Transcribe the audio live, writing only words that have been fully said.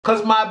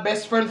Cause my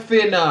best friend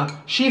finna,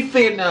 she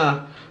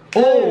finna.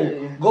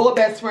 Oh, go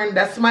best friend,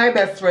 that's my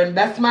best friend,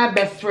 that's my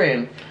best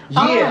friend.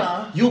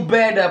 Yeah, you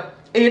better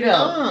eat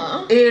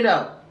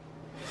up,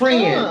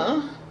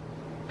 friend,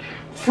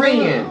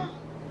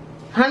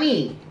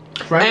 honey.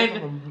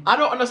 And I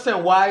don't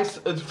understand why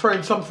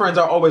some friends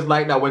are always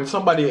like that. When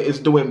somebody is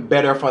doing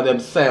better for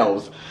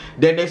themselves,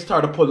 then they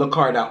start to pull the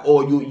card out.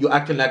 Oh, you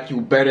acting like you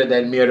better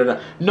than me.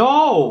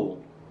 No,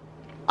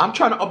 I'm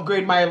trying to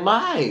upgrade my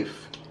life.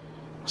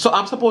 So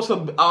I'm supposed to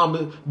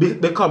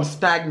become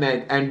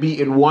stagnant and be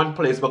in one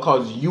place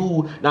because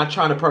you not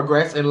trying to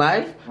progress in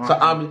life. So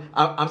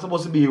I'm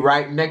supposed to be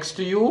right next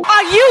to you.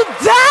 Are you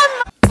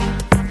dumb?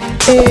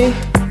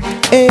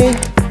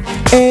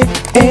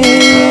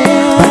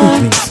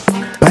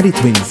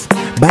 BaddieTwinz,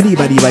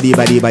 BaddieTwinz,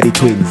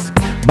 BaddieTwinz,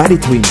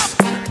 BaddieTwinz,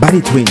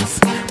 BaddieTwinz,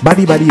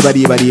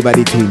 BaddieTwinz,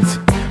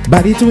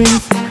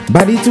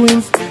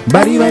 BaddieTwinz,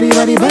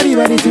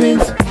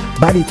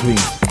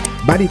 BaddieTwinz,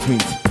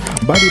 BaddieTwinz.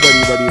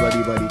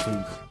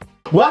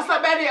 What's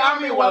up, Baddie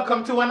Army?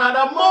 Welcome to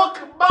another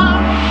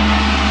mukbang,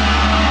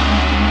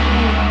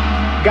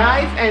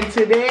 guys, and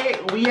today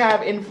we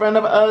have in front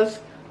of us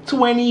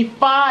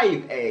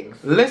 25 eggs.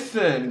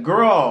 Listen,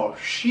 girl,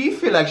 she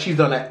feel like she's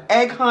on an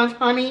egg hunt,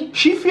 honey.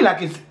 She feel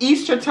like it's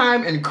Easter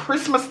time and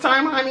Christmas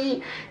time,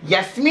 honey.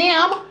 Yes,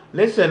 ma'am.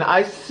 Listen,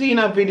 I seen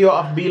a video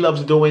of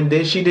Bloves doing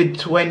this. She did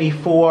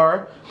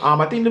 24.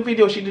 I think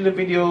she did a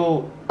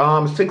video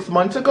 6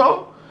 months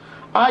ago.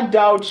 I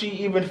doubt she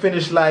even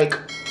finished like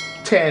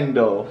 10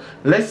 though.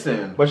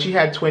 Listen, but she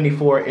had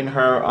 24 in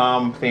her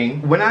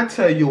thing. When I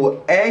tell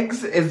you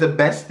eggs is the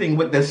best thing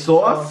with the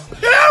sauce,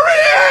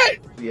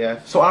 yeah.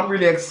 So I'm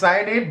really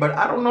excited, but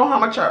I don't know how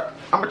much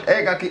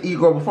egg I can eat,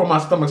 girl, before my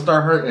stomach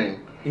start hurting.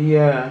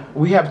 Yeah,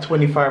 we have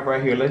 25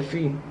 right here. Let's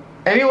see.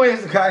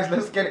 Anyways, guys,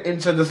 let's get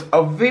into this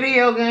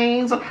video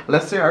games.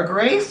 Let's say our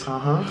grace.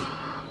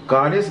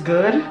 God is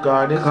good.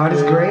 God is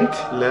great.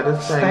 Let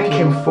us thank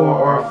Him for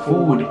our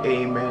food.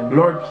 Amen.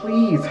 Lord,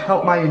 please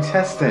help my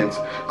intestines,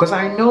 because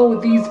I know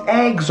these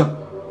eggs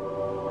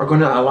are going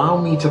to allow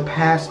me to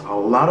pass a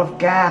lot of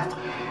gas,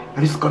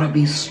 and it's going to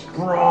be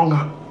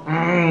strong.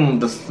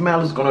 The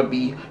smell is going to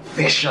be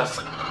vicious.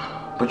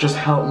 But just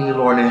help me,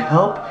 Lord, and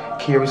help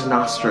Carey's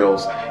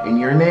nostrils. In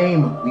your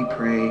name we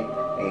pray.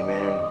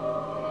 Amen.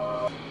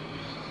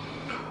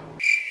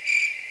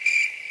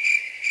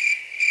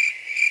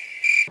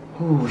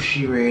 Ooh,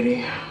 she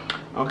ready.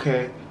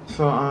 Okay,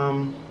 so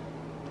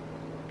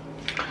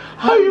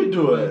how you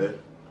doing?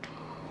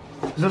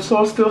 Is the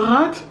sauce still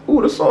hot?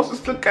 Ooh, the sauce is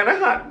still kind of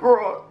hot,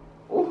 girl.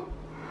 Ooh.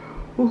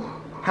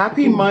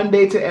 Happy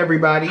Monday to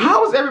everybody.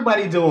 How is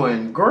everybody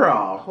doing,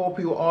 girl? Hope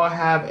you all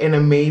have an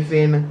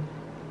amazing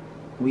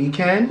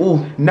weekend.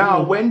 Ooh.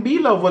 Now, when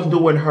B-Love was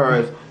doing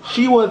hers,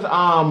 she was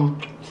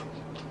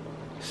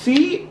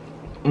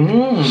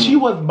she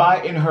was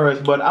biting hers,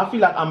 but I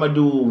feel like I'm gonna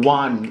do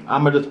one.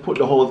 I'm gonna just put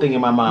the whole thing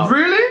in my mouth.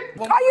 Really?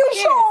 Are you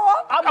sure?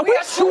 Are we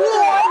sure?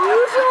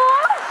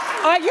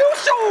 Are you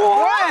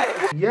sure?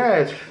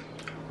 Yes.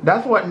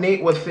 That's what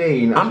Nate was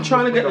saying. I'm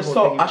trying to get the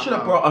sauce. I should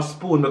have brought a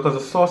spoon because the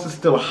sauce is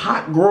still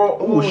hot, girl.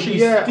 Ooh,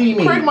 she's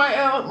steamy. Craig, my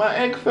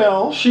egg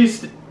fell.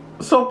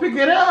 So pick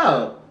it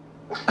up.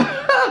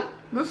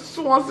 The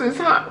sauce is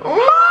hot.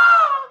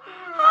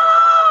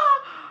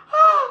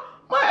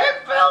 My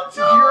egg fell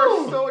too.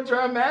 You're so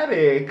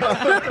dramatic.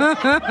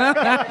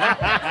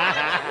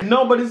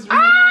 No, but it's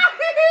really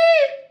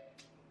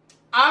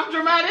I'm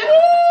dramatic.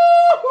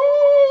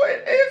 Ooh,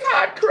 it is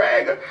hot,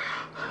 Craig.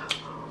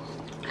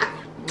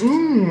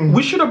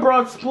 We should have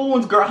brought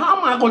spoons, girl. How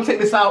am I gonna take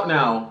this out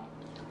now?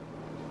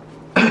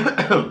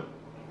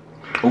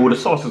 Oh, the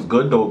sauce is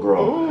good though,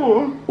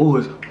 girl.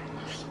 Ooh.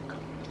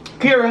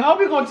 Carey, how are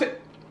we gonna take?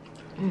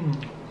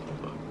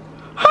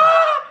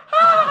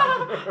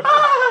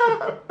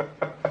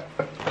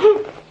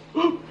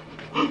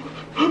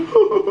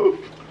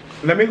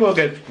 Let me go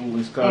get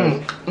spoons,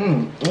 guys.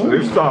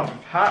 This stuff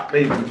is hot,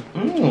 baby.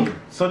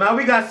 So now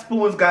we got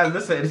spoons, guys.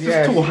 Listen, this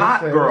is too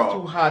hot, girl. It's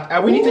too hot.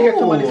 And we need to get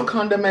some of these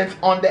condiments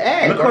on the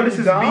egg. Look how this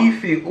is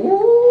beefy.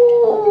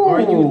 Ooh. Are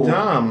you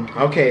dumb?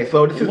 Okay,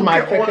 so this is my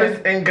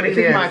second ingredient. This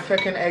is my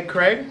second egg,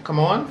 Craig. Come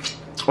on.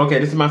 Okay,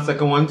 this is my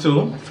second one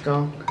too. Let's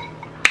go.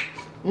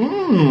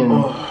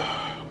 Oh,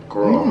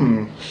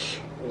 girl.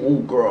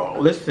 Ooh, girl.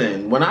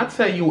 Listen, when I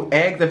tell you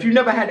eggs, if you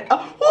never had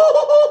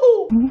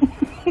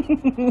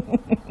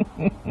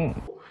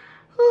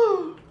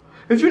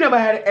if you never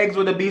had eggs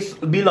with a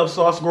B-Love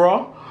sauce,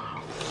 girl,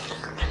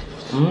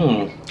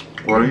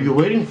 what are you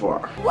waiting for?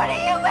 What are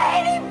you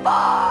waiting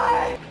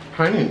for?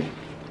 Honey.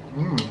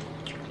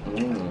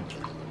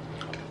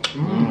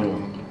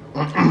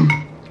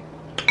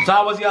 So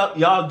how was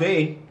y'all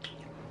day?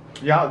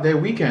 Y'all day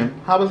weekend.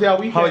 How was y'all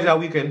weekend? How was y'all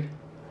weekend?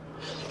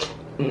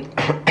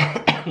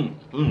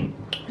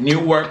 New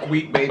work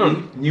week,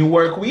 baby. New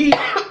work week.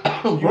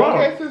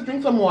 Okay, sis,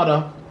 drink some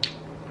water.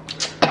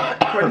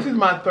 This is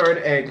my third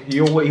egg.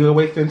 You're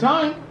wasting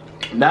time.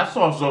 That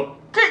sauce will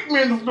kick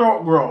me in the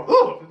throat, girl.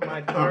 This is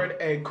my third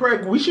egg.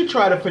 Craig, we should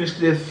try to finish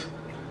this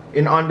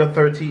in under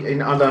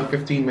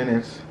 15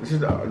 minutes. This is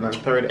the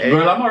third egg.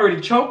 Girl, I'm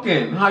already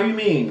choking. How you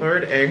mean?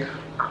 Third egg.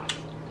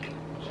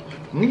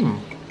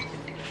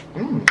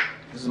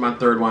 This is my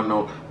third one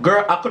though.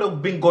 Girl, I could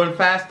have been going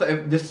faster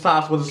if this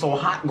sauce wasn't so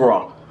hot,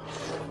 girl.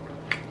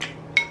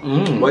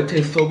 But it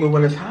tastes so good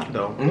when it's hot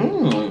though.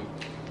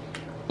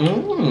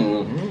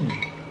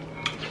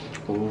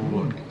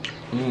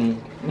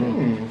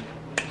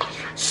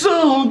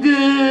 So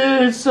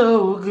good,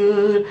 so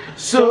good,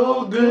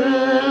 so good.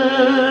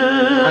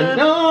 I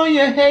know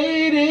you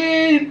hate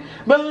it,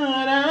 but you're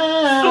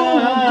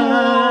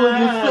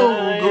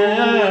so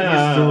good.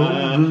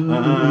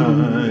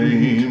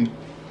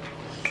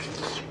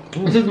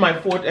 This is my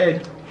fourth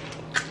egg.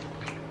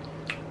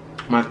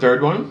 My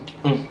third one.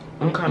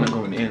 I'm kind of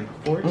going in.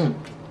 Fourth.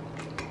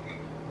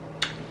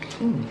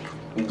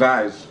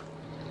 Guys,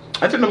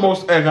 I think the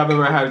most egg I've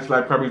ever had is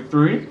like probably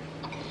 3.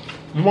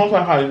 The most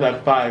I had is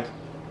like 5.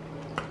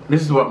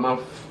 This is what, my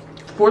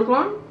fourth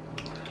one?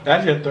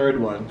 That's your third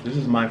one. This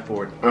is my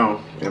fourth. Oh,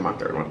 yeah, my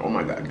third one. Oh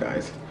my God,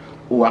 guys.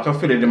 Oh, I can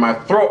feel it in my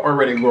throat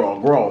already,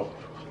 girl.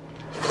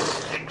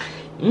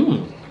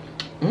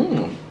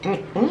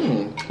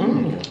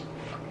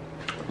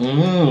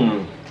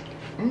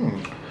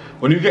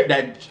 When you get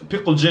that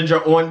pickled ginger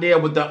on there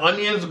with the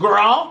onions,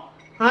 girl,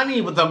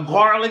 honey, with the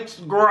garlics,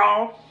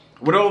 girl,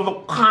 with all the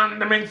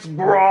condiments,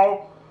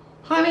 girl,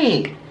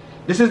 honey,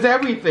 this is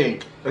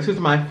everything. This is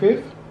my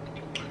 5th.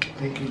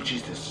 Thank you,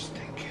 Jesus.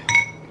 Thank you.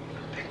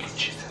 Thank you,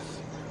 Jesus.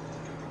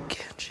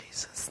 Thank you,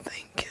 Jesus.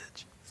 Thank you,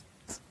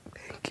 Jesus.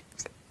 Thank you.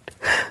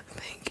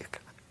 Thank you,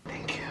 God.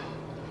 Thank you.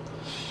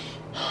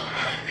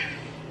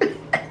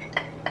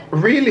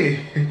 Really?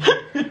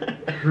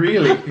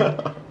 Really?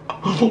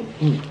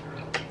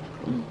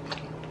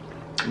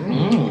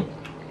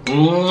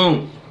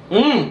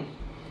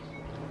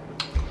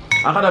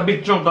 I got a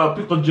big chunk of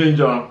pickled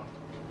ginger.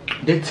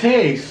 The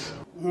taste.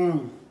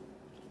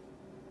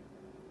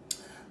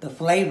 The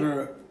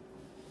flavor,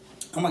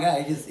 oh my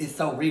God, it's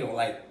so real.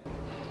 Like,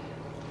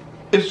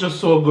 it's just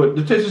so good.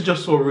 The taste is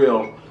just so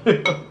real.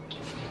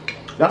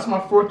 That's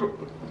my fourth.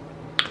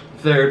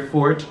 Third,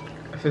 fourth.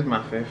 This is my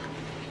 5th.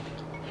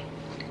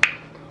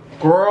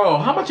 Girl,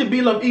 how much did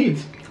B-Love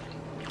eat?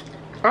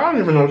 I don't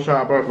even know,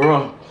 child, but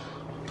Girl.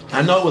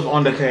 I know it was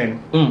under 10.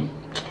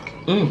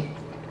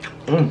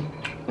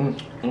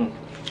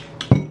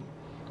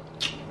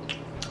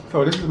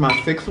 So this is my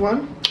 6th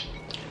one.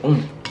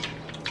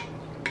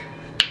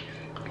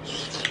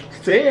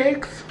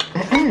 6.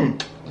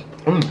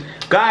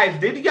 Guys,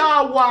 did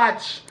y'all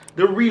watch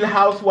The Real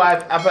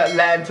Housewives of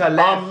Atlanta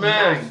last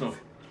night?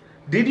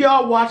 Did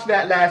y'all watch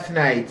that last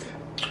night?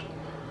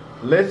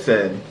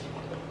 Listen.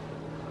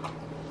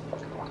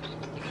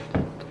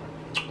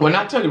 When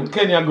I tell you,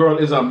 Kenya girl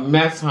is a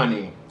mess,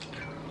 honey.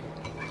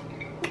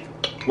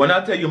 When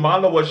I tell you,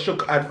 Marla was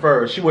shook at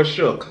first. She was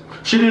shook.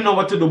 She didn't know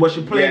what to do, but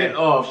she played it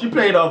off. She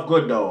played it off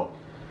good, though.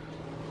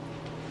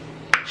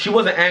 She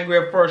wasn't angry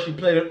at first. She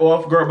played it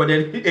off, girl, but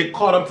then it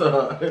caught up to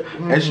her.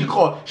 And she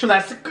was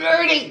like,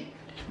 security!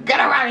 Get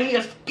her out of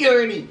here,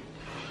 security!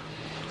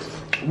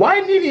 Why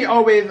Nene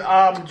always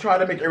try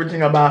to make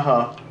everything about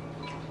her?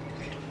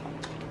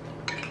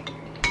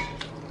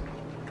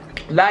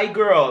 Like,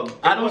 girl,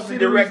 I don't see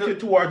directed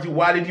towards you.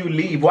 Why did you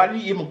leave? Why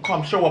did you even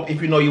come show up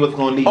if you know you was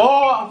gonna leave?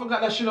 Oh, I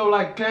forgot that she don't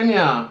like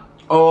Kenya.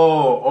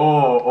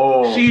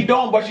 Oh. She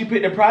don't, but she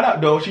picked the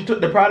product though. She took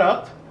the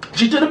product.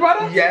 She took the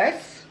product?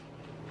 Yes.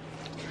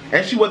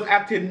 And she was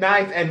acting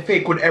nice and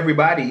fake with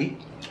everybody,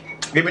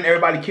 giving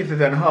everybody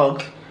kisses and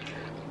hugs.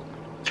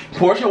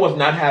 Portia was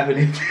not having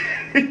it.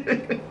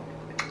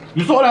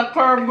 You saw that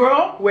curve,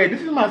 girl? Wait,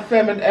 this is my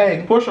 7th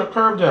egg. Portia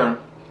curved her.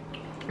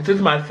 This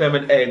is my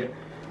 7th egg.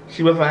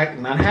 She was like,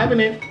 not having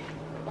it.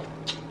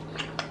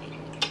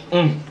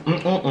 Child,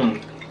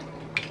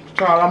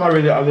 I'm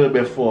already a little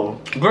bit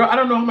full. Girl, I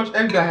don't know how much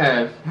eggs I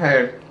had.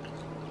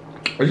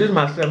 This is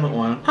my 7th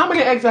one. How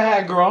many eggs I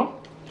had, girl?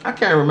 I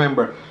can't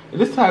remember.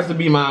 This has to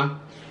be my...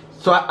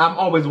 So I'm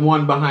always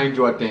 1 behind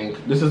you, I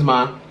think. This is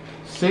my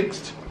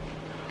 6th.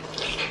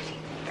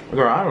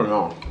 Girl, I don't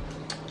know.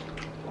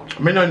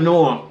 I mean, I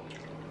know.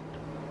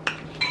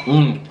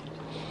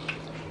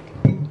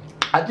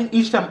 I think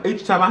each time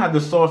I have the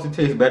sauce, it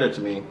tastes better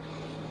to me.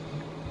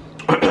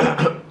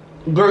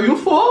 Girl, you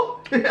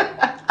full?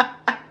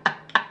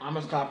 I'm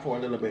gonna stop for a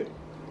little bit.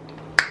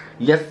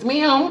 Yes,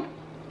 ma'am.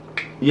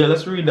 Yeah,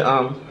 let's read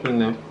the thing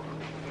now.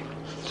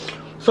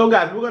 So,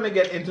 guys, we're gonna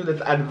get into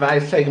this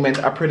advice segment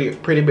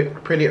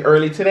pretty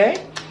early today.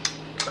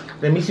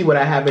 Let me see what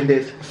I have in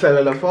this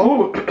cellular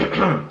phone.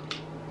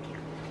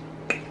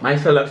 My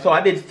cellular. So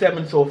I did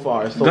 7 so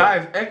far. So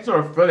guys, eggs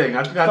are filling.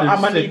 I think I did I'm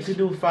gonna 6. need to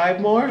do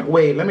 5 more.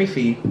 Wait, let me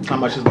see how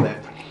much is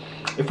left.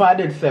 If I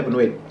did 7,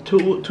 wait,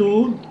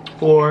 2,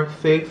 4,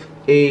 6,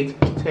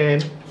 8,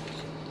 10.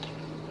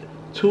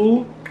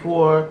 2,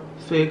 4,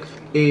 6,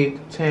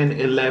 8, 10,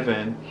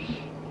 11.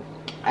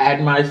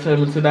 Add my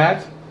 7 to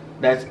that.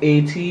 That's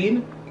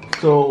 18.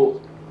 So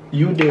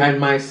you did.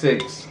 And my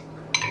 6.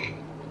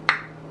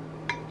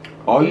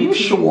 Are you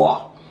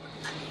sure?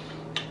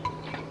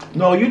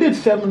 No, you did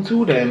 7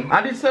 too then.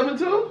 I did 7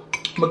 too?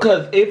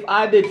 Because if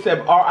I did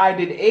 7 or I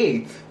did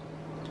 8.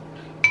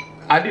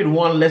 I did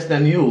 1 less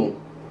than you.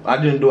 I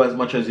didn't do as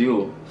much as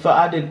you. So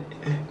I did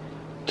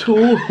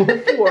 2,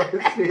 4,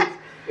 6,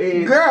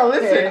 8. Girl,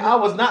 listen, 10, I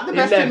was not the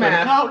best in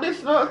math. Count this,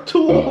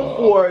 2,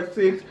 4,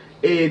 6,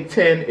 8,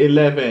 10,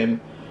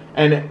 11.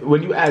 And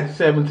when you add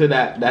 7 to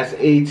that, that's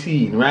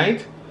 18,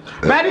 right?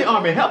 Baddie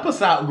Army, help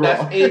us out, girl.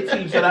 That's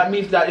 18, so that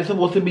means that it's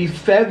supposed to be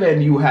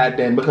 7 you had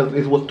then, because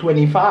it was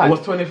 25. It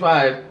was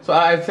 25. So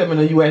I had 7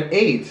 and you had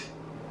 8.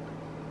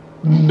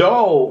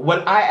 No,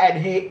 well I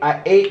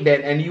had 8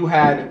 then, and you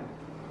had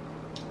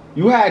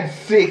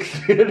 6.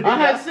 I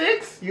had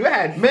 6? You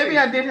had 6. Maybe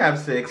I did have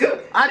 6.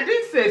 I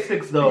did say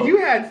 6 though. You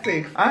had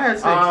 6. I had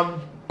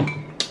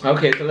 6.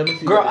 Okay, so let me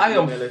see. Girl, I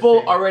am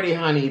full already,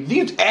 honey.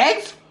 These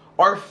eggs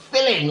are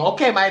filling.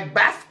 Okay, my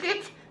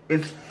basket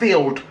is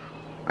filled.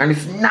 And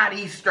it's not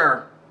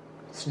Easter.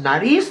 It's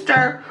not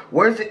Easter.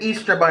 Where's the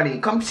Easter bunny?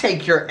 Come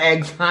take your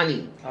eggs,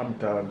 honey. I'm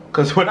done.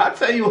 Because when I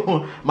tell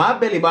you, my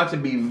belly about to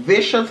be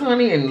vicious,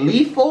 honey, and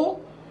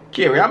lethal.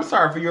 Carey, I'm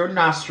sorry for your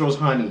nostrils,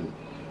 honey.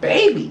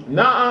 Baby.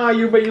 Nah,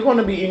 you're going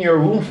to be in your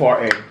room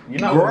for it. You're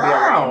not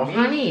Girl,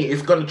 honey,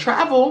 it's going to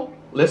travel.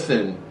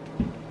 Listen.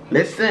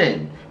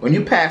 When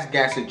you pass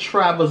gas, it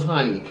travels,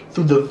 honey.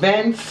 Through the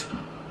vents,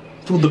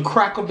 through the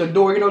crack of the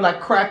door. You know,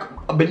 that crack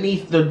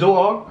beneath the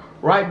door.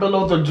 Right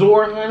below the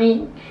door,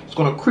 honey. It's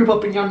gonna creep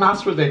up in your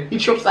nostrils and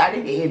hit your side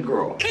of the head,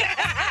 girl.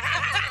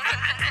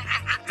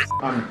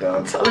 I'm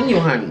done. I'm telling you,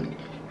 honey.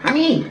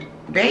 Honey,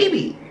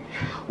 baby.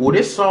 Oh,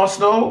 this sauce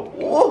though.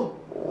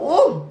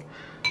 Ooh.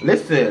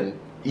 Listen,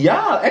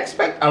 y'all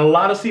expect a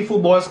lot of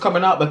seafood boys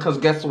coming out because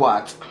guess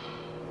what?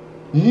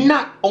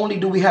 Not only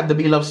do we have the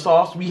Beloved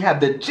sauce, we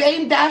have the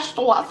Jane Dash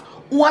sauce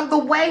on the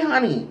way,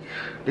 honey.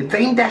 The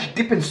Jane Dash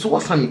dipping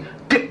sauce, honey.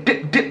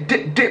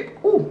 Dip.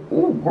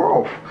 Ooh,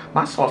 girl.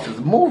 My sauce is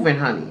moving,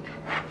 honey.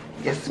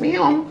 Yes,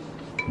 ma'am.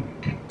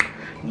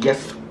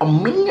 Yes,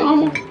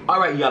 ma'am.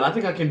 Alright, y'all. I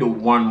think I can do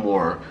 1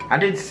 more. I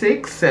did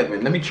 6,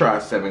 7. Let me try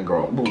 7,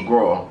 girl. Ooh,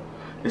 girl.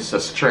 It's a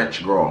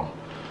stretch, girl.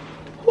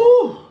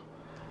 Ooh.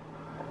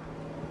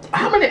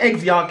 How many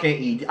eggs y'all can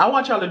eat? I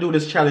want y'all to do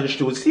this challenge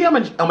too. See how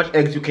much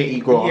eggs you can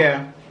eat, girl.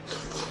 Yeah.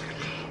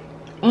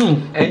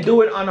 And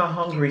do it on a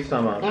hungry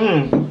stomach.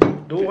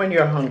 Do it when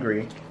you're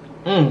hungry.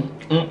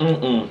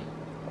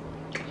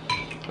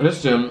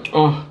 Listen,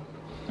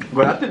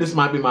 but I think this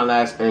might be my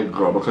last egg,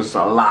 girl, because it's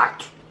a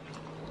lot.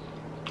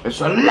 It's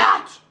a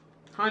lot!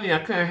 Honey, I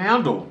can't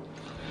handle.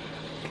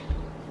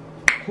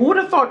 Who would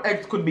have thought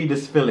eggs could be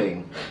this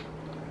filling?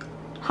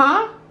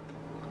 Huh?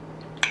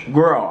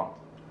 Girl.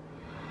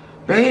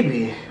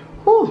 Baby.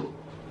 Whew.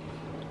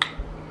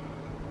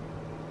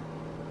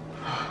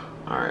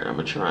 Alright, I'm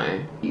gonna try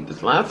and eat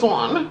this last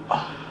one.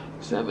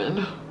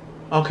 7.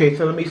 Okay,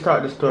 so let me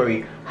start the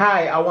story.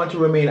 Hi, I want to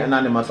remain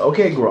anonymous.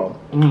 Okay, girl.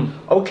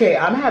 Okay,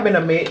 I'm having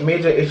a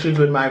major issues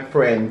with my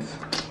friends.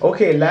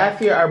 Okay,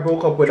 last year I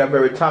broke up with a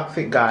very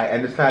toxic guy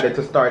and decided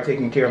to start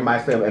taking care of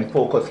myself and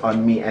focus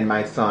on me and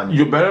my son.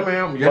 You better,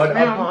 ma'am. Yes, but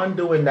upon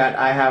doing that,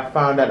 I have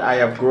found that I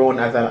have grown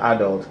as an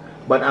adult.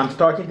 But I'm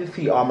starting to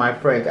see all my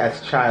friends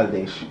as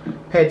childish,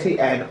 petty,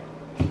 and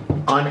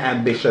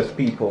unambitious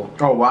people.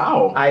 Oh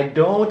wow! I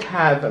don't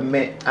have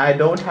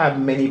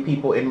many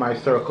people in my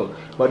circle,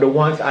 but the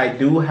ones I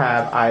do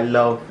have, I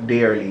love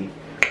dearly.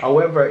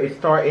 However, it's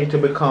starting to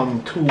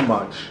become too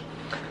much.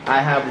 I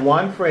have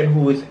one friend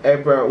who's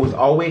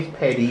always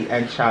petty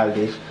and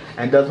childish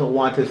and doesn't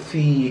want to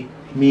see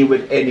me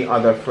with any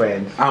other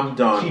friends. I'm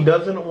done. She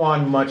doesn't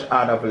want much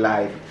out of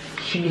life.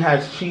 She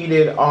has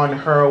cheated on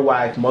her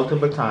wife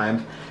multiple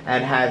times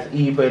and has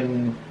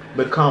even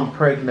become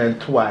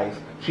pregnant twice.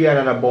 She had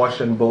an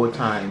abortion both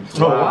times.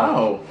 Oh,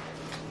 wow.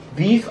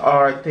 These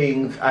are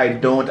things I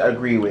don't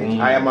agree with.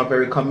 I am a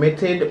very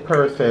committed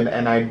person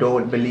and I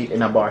don't believe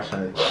in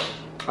abortion.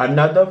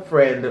 Another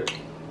friend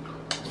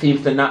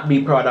seems to not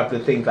be proud of the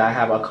things I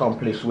have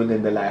accomplished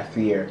within the last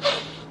year.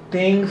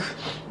 Things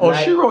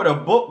like, she wrote a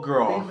book,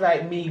 girl. Things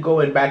like me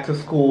going back to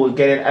school,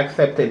 getting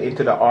accepted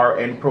into the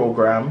RN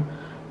program,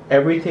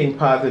 everything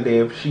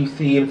positive. She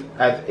seems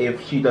as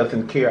if she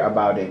doesn't care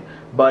about it.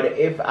 But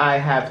if I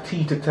have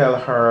tea to tell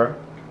her,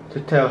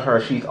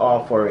 she's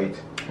all for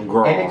it.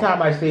 Girl.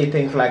 Anytime I say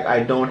things like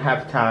I don't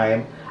have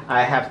time,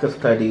 I have to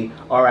study,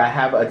 or I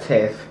have a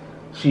test,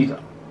 she's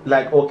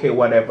like, okay,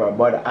 whatever,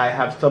 but I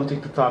have something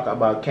to talk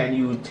about. Can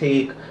you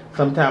take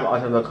some time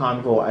out of the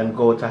convo and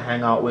go to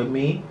hang out with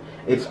me?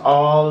 It's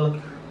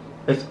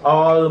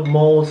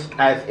almost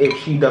as if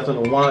she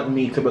doesn't want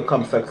me to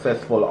become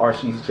successful or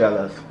she's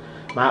jealous.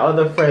 My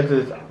other friends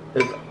is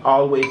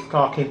always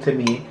talking to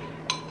me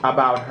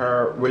about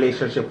her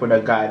relationship with a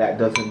guy that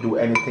doesn't do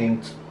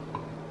anything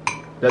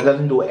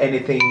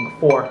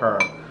for her.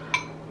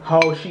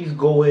 How she's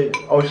going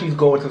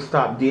to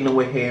stop dealing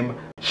with him.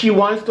 She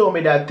once told me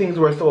that things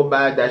were so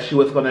bad that she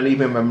was gonna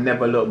leave him and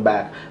never look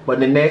back.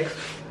 But the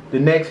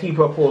next he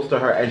proposed to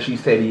her and she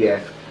said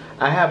yes.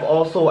 I have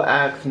also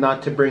asked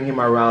not to bring him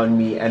around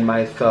me and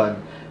my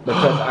son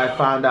because I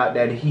found out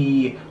that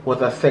he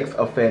was a sex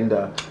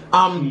offender.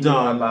 I'm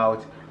done.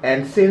 About.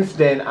 And since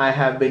then, I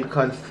have been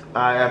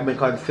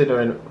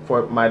considering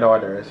for my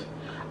daughters.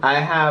 I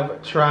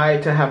have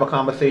tried to have a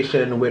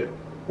conversation with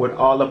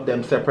all of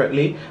them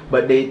separately,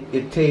 but they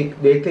take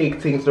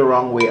things the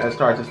wrong way and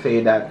start to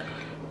say that,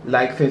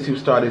 like, since you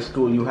started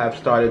school, you have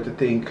started to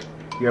think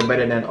you're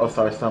better than us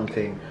or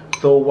something.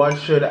 So what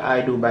should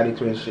I do?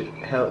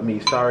 BaddieTwinz, help me.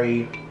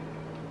 Sorry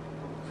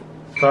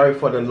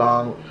for the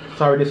long.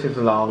 Sorry, this is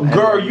long.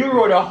 Girl, you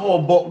wrote a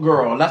whole book,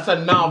 girl. That's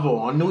a novel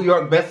on New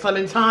York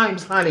best-selling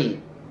Times,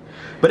 honey.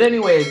 But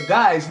anyways,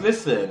 guys,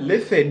 listen.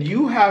 Listen,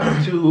 you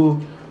have to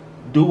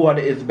do what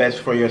is best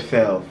for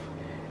yourself.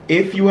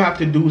 If you have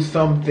to do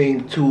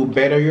something to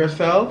better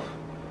yourself,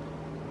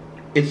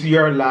 it's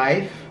your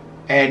life,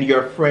 and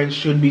your friends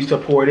should be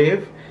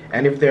supportive.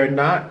 And if they're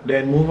not,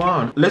 then move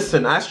on.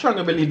 Listen, I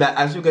strongly believe that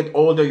as you get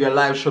older, your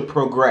life should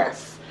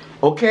progress.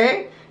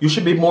 Okay? You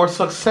should be more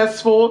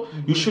successful.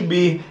 You should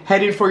be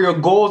heading for your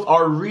goals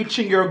or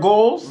reaching your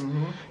goals.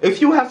 If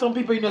you have some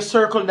people in your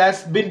circle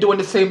that's been doing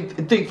the same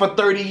thing for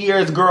 30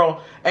 years,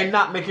 girl, and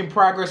not making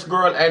progress,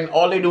 girl, and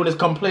all they do is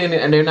complaining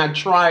and they're not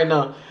trying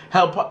to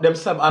help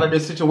themselves out of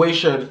this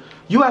situation,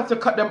 you have to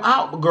cut them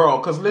out, girl.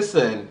 Because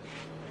listen,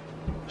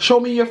 show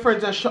me your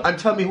friends and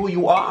tell me who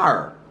you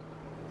are.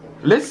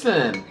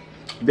 Listen,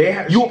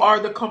 you are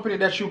the company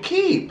that you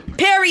keep.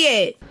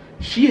 Period.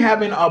 She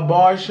having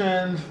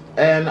abortions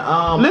and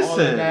listen,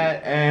 all of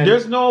that, and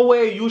there's no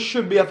way you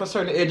should be of a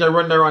certain age and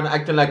run around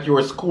acting like you're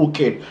a school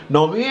kid.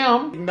 No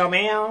ma'am. No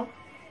ma'am.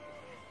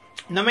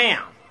 No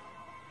ma'am.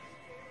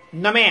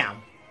 No ma'am.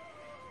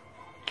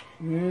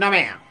 No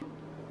ma'am.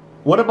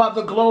 What about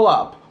the glow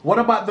up? What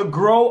about the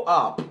grow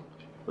up?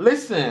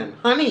 Listen,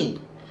 honey.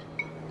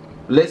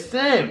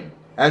 Listen.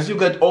 As you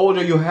get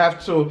older, you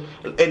have to,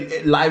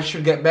 life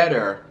should get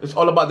better. It's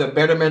all about the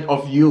betterment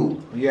of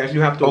you. Yes, you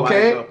have to.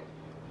 Okay? Wise up.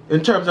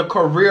 In terms of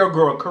career,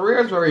 girl, career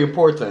is very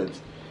important.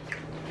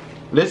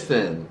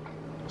 Listen,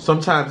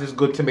 sometimes it's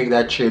good to make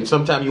that change.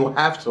 Sometimes you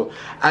have to.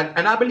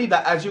 And I believe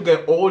that as you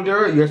get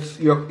older,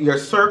 your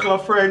circle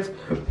of friends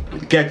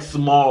gets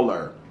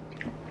smaller.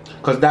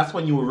 Because that's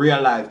when you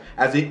realize,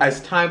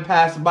 as time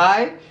passes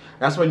by,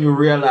 that's when you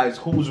realize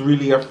who's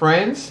really your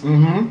friends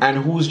and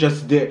who's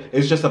just there.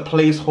 It's just a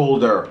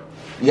placeholder.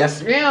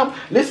 Yes, ma'am.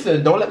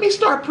 Listen, don't let me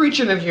start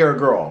preaching in here,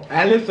 girl.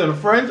 And listen,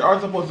 friends are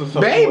supposed to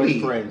support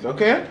friends,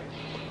 okay?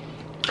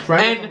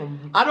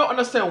 And I don't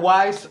understand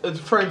why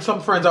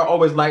some friends are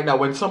always like that.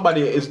 When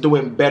somebody is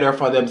doing better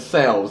for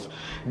themselves,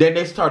 then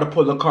they start to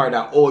pull the card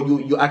out. Oh,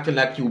 you acting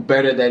like you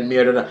better than me.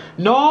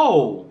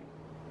 No,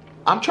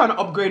 I'm trying to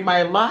upgrade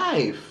my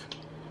life.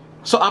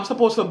 So I'm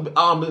supposed to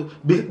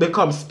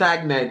become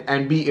stagnant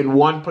and be in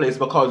one place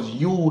because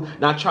you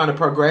not trying to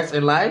progress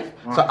in life.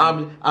 So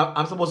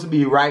I'm supposed to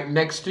be right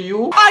next to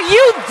you. Are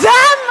you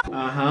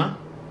dumb?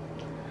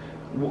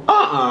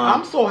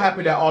 I'm so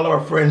happy that all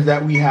our friends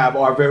that we have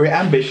are very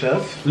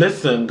ambitious.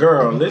 Listen,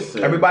 girl,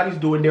 listen. Everybody's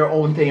doing their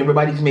own thing.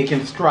 Everybody's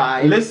making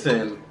strides.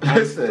 Listen.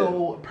 I'm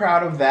so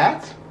proud of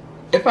that.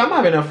 If I'm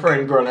having a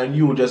friend, girl, and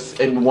you just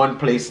in one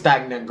place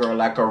stagnant, girl,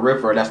 like a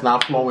river that's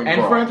not flowing,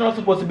 and girl. friends are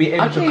supposed to be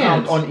able to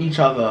count on each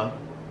other.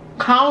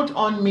 Count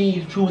on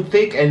me through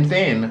thick and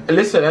thin.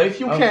 Listen, if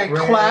you can't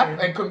clap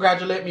and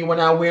congratulate me when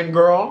I win,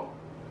 girl,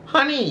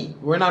 honey,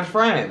 we're not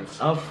friends.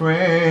 A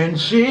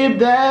friendship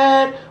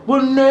that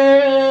will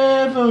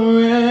never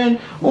end.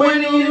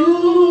 When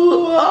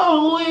you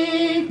are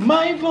weak,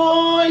 my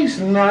voice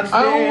not there.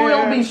 I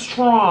will be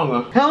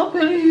strong,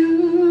 helping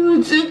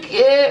you to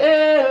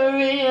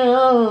carry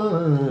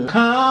on.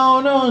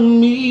 Count on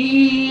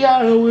me,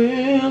 I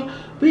will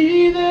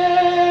be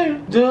there.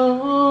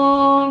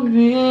 Don't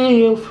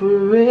be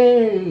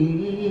afraid.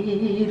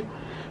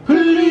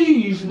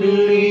 Please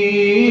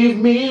believe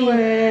me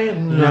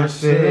when I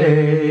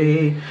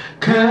say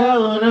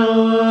count on.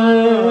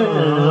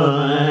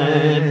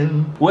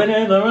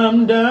 Whenever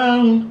I'm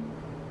down,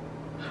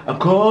 I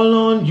call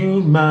on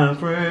you, my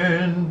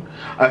friend.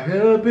 A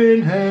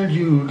helping hand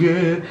you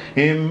get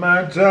in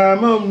my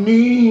time of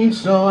need.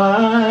 So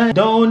I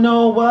don't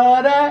know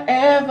what I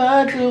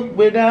ever do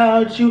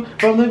without you.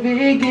 From the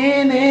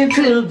beginning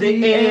till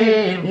the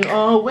end, you'll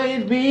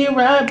always be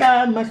right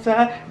by my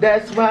side.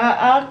 That's why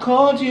I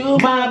called you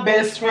my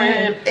best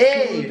friend.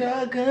 Hey,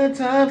 the good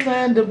times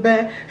and the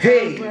bad.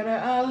 Hey, whether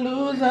I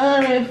lose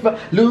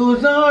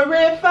or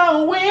if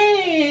I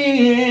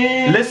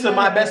win. Listen,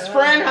 my best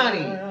friend,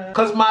 honey.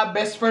 Cause my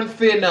best friend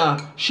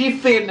finna, she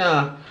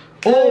finna.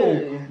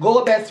 Oh,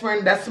 go best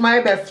friend, that's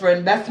my best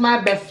friend, that's my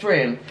best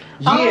friend.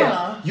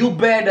 Yeah, you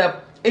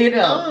better eat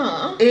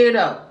up,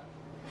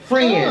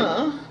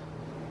 friend,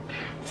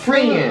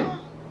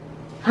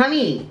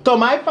 honey. So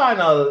my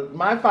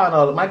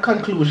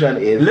conclusion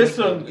is,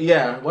 listen,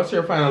 yeah, what's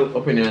your final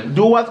opinion?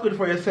 Do what's good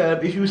for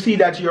yourself. If you see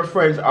that your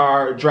friends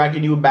are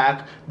dragging you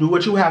back, do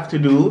what you have to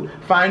do.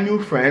 Find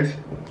new friends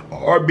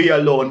or be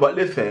alone. But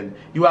listen,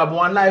 you have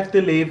one life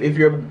to live. If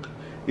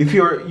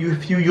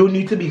you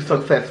need to be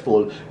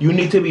successful, you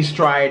need to be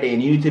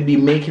striding, you need to be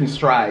making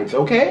strides,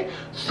 okay?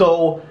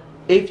 So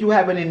if you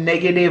have any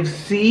negative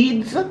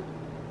seeds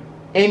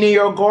in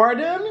your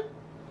garden,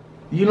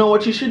 You know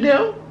what you should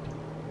do?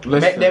 Listen.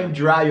 Let them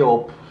dry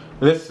up.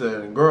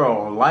 Listen,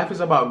 girl, life is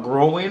about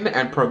growing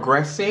and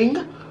progressing.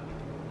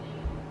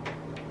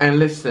 And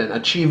listen,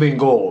 achieving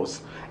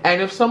goals.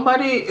 And if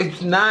somebody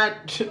is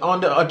not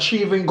on the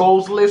achieving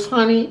goals list,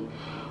 honey,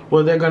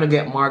 well, they're gonna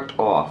get marked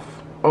off.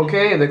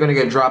 Okay? They're gonna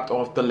get dropped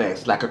off the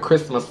list, like a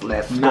Christmas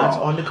list. Not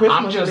girl. on the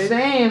Christmas I'm just list.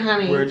 saying,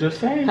 honey. We're just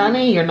saying.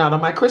 Honey, you're not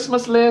on my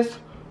Christmas list.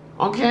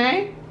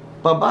 Okay?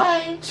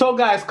 Bye-bye. So,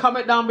 guys,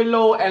 comment down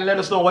below and let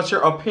us know what's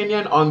your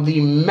opinion on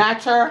the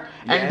matter.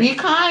 And be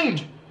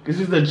kind. This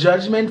is the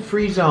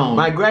judgment-free zone.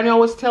 My granny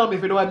always tell me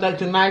if you don't have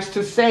nothing nice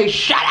to say,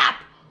 shut up.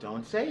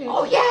 Don't say it.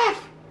 Oh, yes.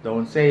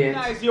 Don't say it.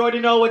 Guys, you already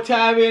know what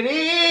time it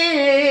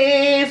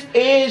is.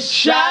 It's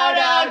shout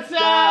out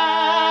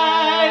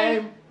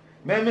time.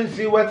 Let me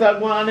see what's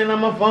going on on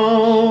my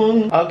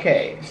phone.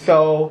 Okay,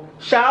 so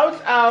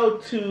shouts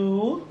out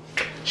to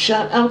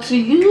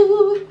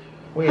You.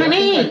 wait,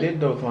 honey. I think I did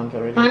those ones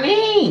already.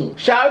 Honey.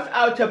 Shouts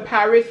out to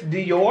Paris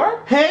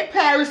Dior. Hey,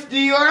 Paris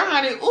Dior,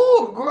 honey.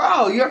 Ooh,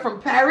 girl, you're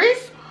from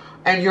Paris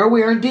and you're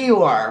wearing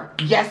Dior.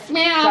 Yes,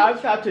 ma'am.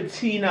 Shouts out to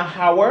Tina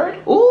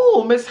Howard.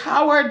 Ooh, Miss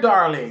Howard,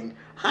 darling.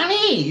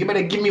 Honey, you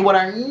better give me what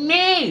I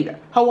need.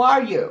 How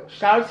are you?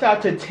 Shouts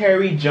out to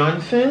Terry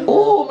Johnson.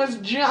 Ooh, Miss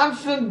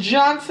Johnson,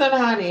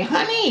 honey.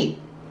 Honey.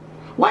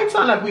 Why it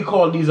sound like we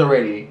called these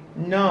already?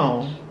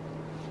 No.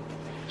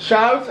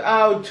 Shouts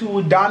out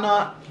to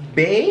Donna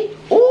Bay.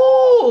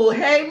 Ooh,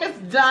 hey, Miss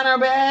Donna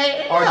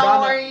Bay. Or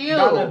How are you?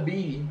 Donna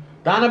B.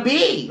 Donna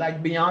B.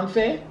 Like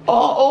Beyonce.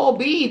 Oh,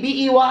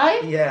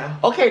 B-E-Y? Yeah.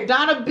 Okay,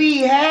 Donna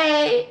B,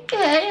 hey.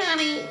 Hey,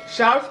 honey.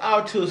 Shouts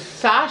out to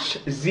Sash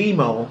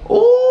Zemo.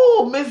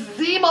 Ooh, Miss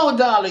Zemo,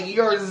 darling.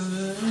 You're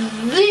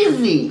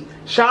ZZ.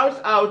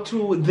 Shouts out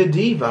to the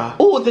Diva.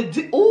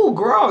 Ooh,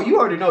 girl, you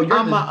already know you're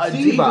I'm the a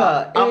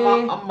diva.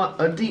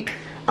 diva.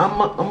 I'm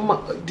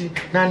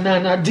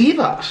a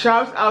diva.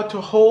 Shouts out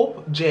to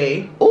Hope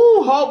J.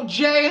 Ooh, Hope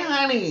J,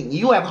 honey.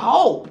 You have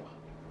hope.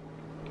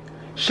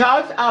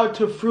 Shouts out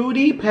to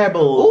Fruity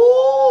Pebbles.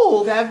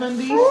 Ooh,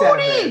 77.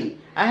 fruity.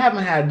 I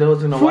haven't had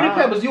those in a Fruity while.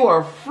 Pebbles, you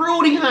are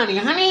fruity,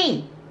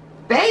 honey.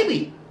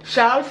 Baby.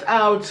 Shouts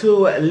out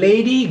to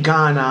Lady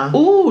Ghana.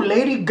 Ooh,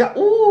 Lady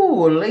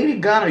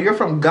Ghana. You're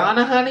from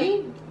Ghana,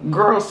 honey?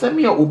 Girl, send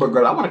me an Uber,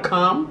 girl. I want to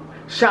come.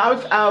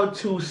 Shouts out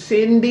to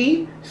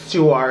Cindy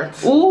Stewart.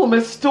 Ooh,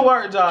 Miss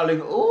Stewart,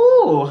 darling.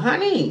 Ooh,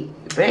 honey.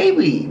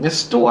 Baby, Miss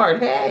Stewart,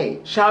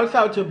 hey. Shouts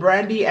out to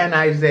Brandy and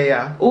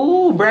Isaiah.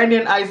 Ooh, Brandy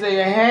and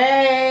Isaiah,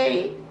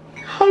 hey.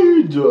 How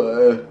you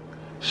doing?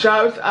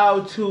 Shouts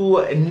out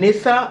to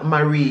Nissa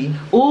Marie.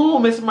 Ooh,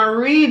 Miss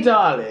Marie,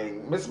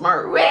 darling. Miss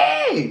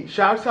Marie.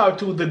 Shouts out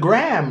to the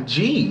Gram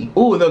G.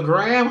 Ooh, the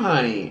gram,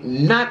 honey.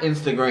 Not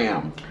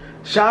Instagram.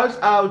 Shouts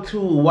out to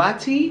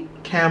Wati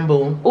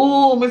Campbell.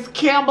 Ooh, Miss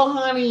Campbell,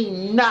 honey.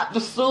 Not the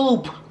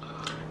soup.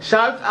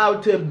 Shouts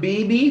out to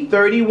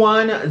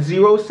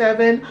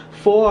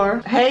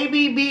BB31074. Hey,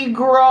 BB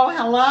girl.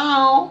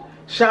 Hello.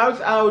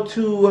 Shouts out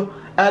to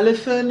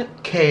Ellison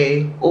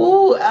K.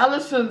 Ooh,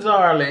 Allison,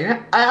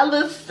 darling.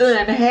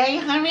 Allison, hey,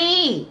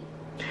 honey.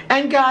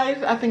 And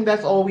guys, I think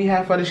that's all we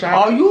have for the show.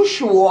 Are you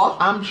sure?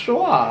 I'm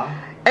sure.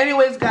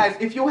 Anyways, guys,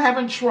 if you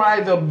haven't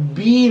tried the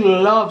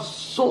Bloves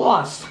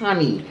sauce,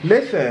 honey,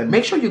 Listen,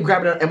 make sure you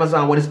grab it on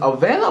Amazon when it's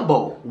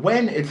available.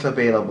 when it's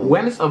available.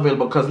 When it's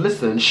available, because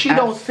listen, she As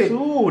don't sit.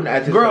 soon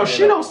as it's Girl,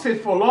 she available. don't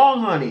sit for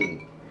long,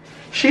 honey.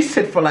 She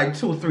sit for like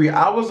 2-3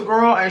 hours,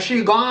 girl, and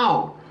she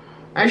gone.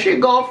 And she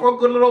gone for a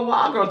good little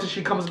while, girl, till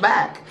she comes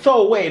back.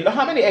 So wait,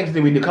 how many eggs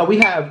did we do? Because we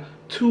have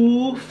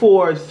 2,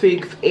 4,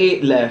 6,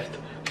 8 left.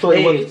 So it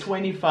 8. was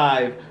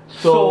 25.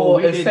 So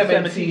we it's did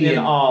 17 in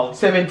all.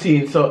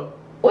 17. So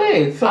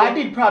wait, so I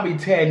did probably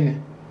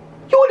 10.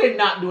 You did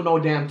not do no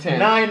damn 10.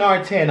 9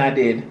 or 10 I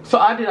did. So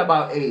I did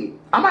about 8.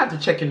 I'm gonna have to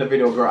check in the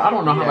video, girl. I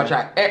don't know how Yeah. much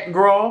I ate,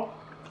 girl.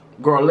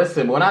 Girl,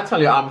 listen, when I tell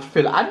you I'm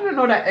filled, I didn't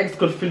know that eggs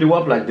could fill you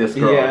up like this,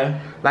 girl. Yeah.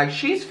 Like,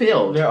 she's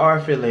filled. There are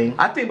filling.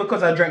 I think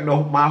because I drank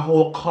my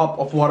whole cup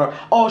of water.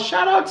 Oh,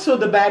 shout out to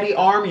the Baddie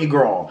Army,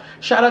 girl.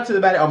 Shout out to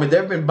the Baddie Army.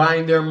 They've been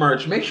buying their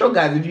merch. Make sure,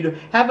 guys, if you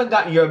haven't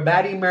gotten your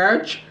Baddie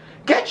merch,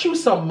 get you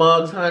some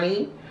mugs,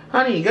 honey.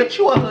 Honey, get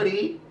you a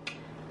hoodie.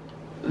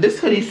 This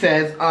hoodie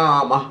says,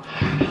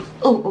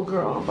 oh,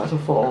 girl, I'm about to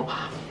fall.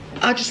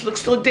 I just look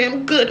so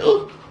damn good.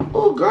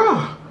 Oh,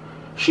 girl.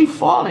 She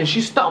falling.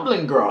 She's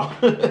stumbling, girl.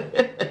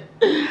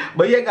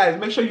 But yeah, guys,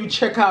 make sure you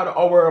check out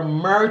our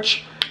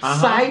merch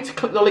site.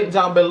 Click the link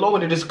down below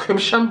in the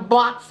description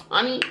box,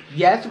 honey.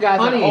 Yes, guys,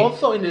 Honey. and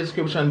also in the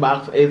description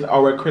box is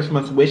our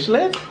Christmas wish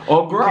list.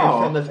 Oh, You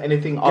girl. can send us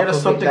anything Get off us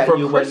of something it that for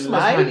you Christmas, would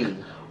like. honey.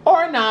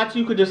 Or not,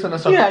 you could just send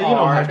us a Yeah, card. you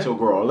don't have to,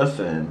 girl.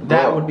 Listen.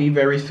 That girl. would be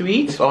very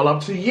sweet. It's all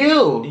up to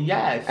you.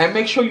 Yes. And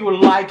make sure you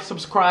like,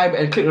 subscribe,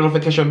 and click the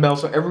notification bell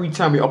so every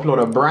time we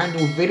upload a brand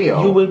new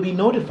video, you will be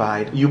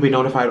notified. you'll be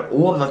notified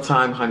all the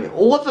time, honey.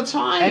 All the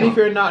time. And if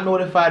you're not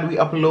notified, we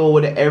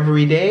upload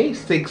every day,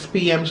 6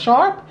 p.m.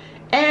 sharp.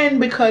 And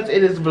because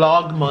it is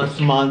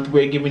Vlogmas month,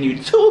 we're giving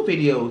you 2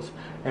 videos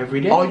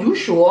Every day. Are you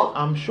sure?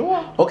 I'm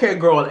sure. Okay,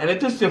 girl, and if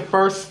this is your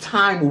first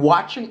time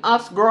watching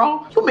us,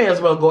 girl, you may as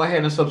well go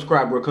ahead and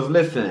subscribe, girl, because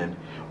listen,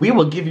 we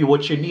will give you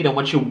what you need and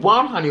what you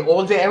want, honey,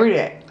 all day, every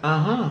day.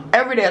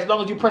 Every day, as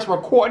long as you press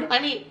record,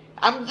 honey,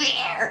 I'm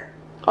there.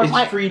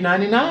 It's free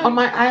 99 on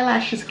my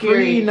eyelashes,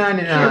 free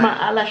 99. My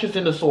eyelashes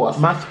in the sauce.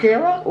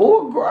 Mascara?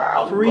 Oh,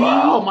 girl, free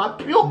my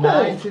pupils.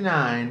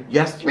 99.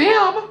 Yes,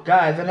 ma'am.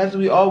 Guys, and as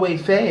we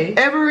always say,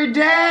 every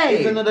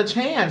day is another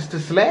chance to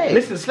slay.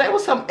 Listen, slay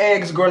with some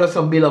eggs, girl, and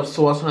some Bloves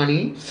sauce,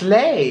 honey.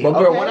 Slay. But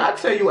girl, when I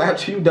tell you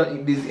after you done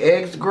eat these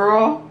eggs,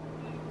 girl,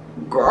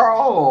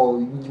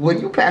 when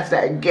you pass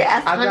that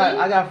gas, honey,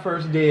 I got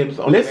first dibs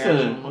on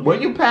listen,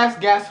 when you pass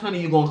gas,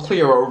 honey, you're gonna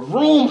clear a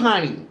room,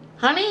 honey.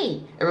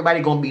 Honey, everybody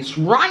gonna be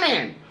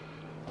running.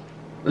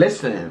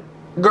 Listen,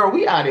 girl,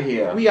 we out of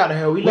here. We out of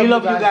here. We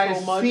love you guys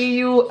so much. See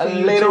you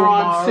later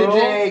on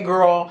today,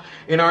 girl,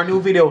 in our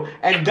new video.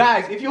 And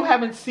guys, if you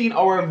haven't seen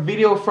our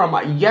video from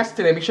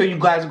yesterday, make sure you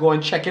guys go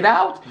and check it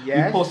out.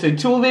 Yes. We posted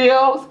 2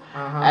 videos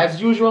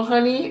as usual,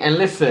 honey. And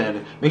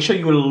listen, make sure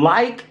you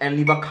like and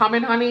leave a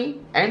comment,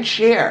 honey, and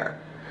share.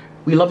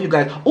 We love you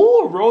guys.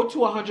 Oh, road to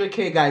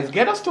 100K, guys.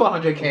 Get us to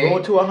 100K.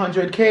 Road to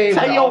 100K.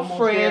 Tell your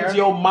friends,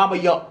 your mama,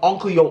 your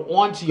uncle, your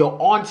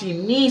auntie,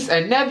 niece,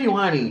 and nephew,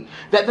 honey,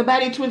 that the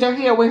Baddie Twins are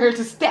here. We're here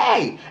to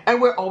stay.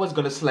 And we're always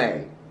going to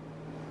slay.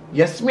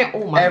 Yes, ma'am.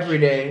 Oh, my. Every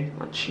day.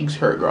 My cheeks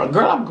hurt, girl.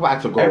 Girl, I'm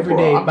about to go. Every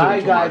day.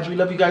 Bye, guys. We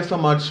love you guys so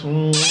much.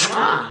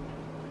 Mwah.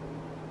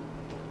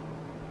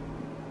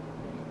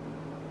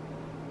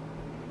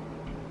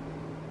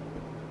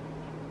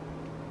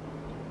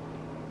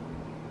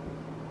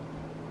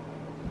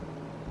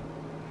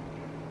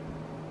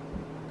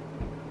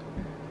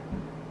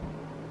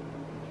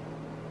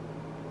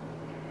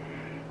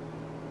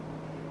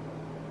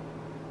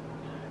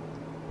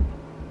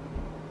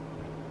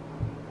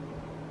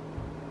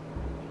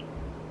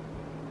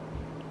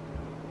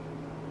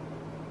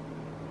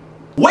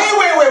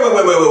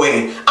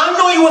 Wait. I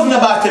know you wasn't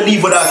about to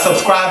leave without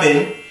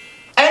subscribing.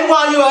 And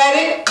while you're at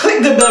it,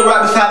 click the bell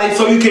right beside it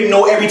so you can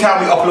know every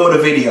time we upload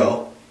a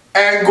video.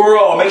 And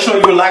girl, make sure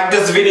you like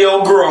this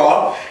video,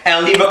 girl,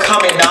 and leave a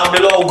comment down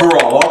below,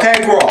 girl.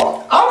 Okay,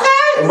 girl?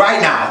 Okay?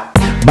 Right now.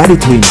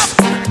 BaddieTwinz,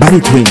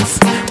 BaddieTwinz,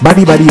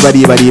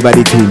 BaddieTwinz,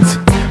 BaddieTwinz,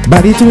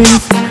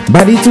 BaddieTwinz,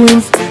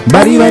 BaddieTwinz,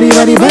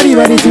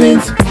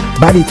 BaddieTwinz,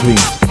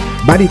 BaddieTwinz,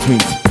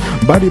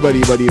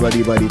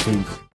 BaddieTwinz, BaddieTwinz.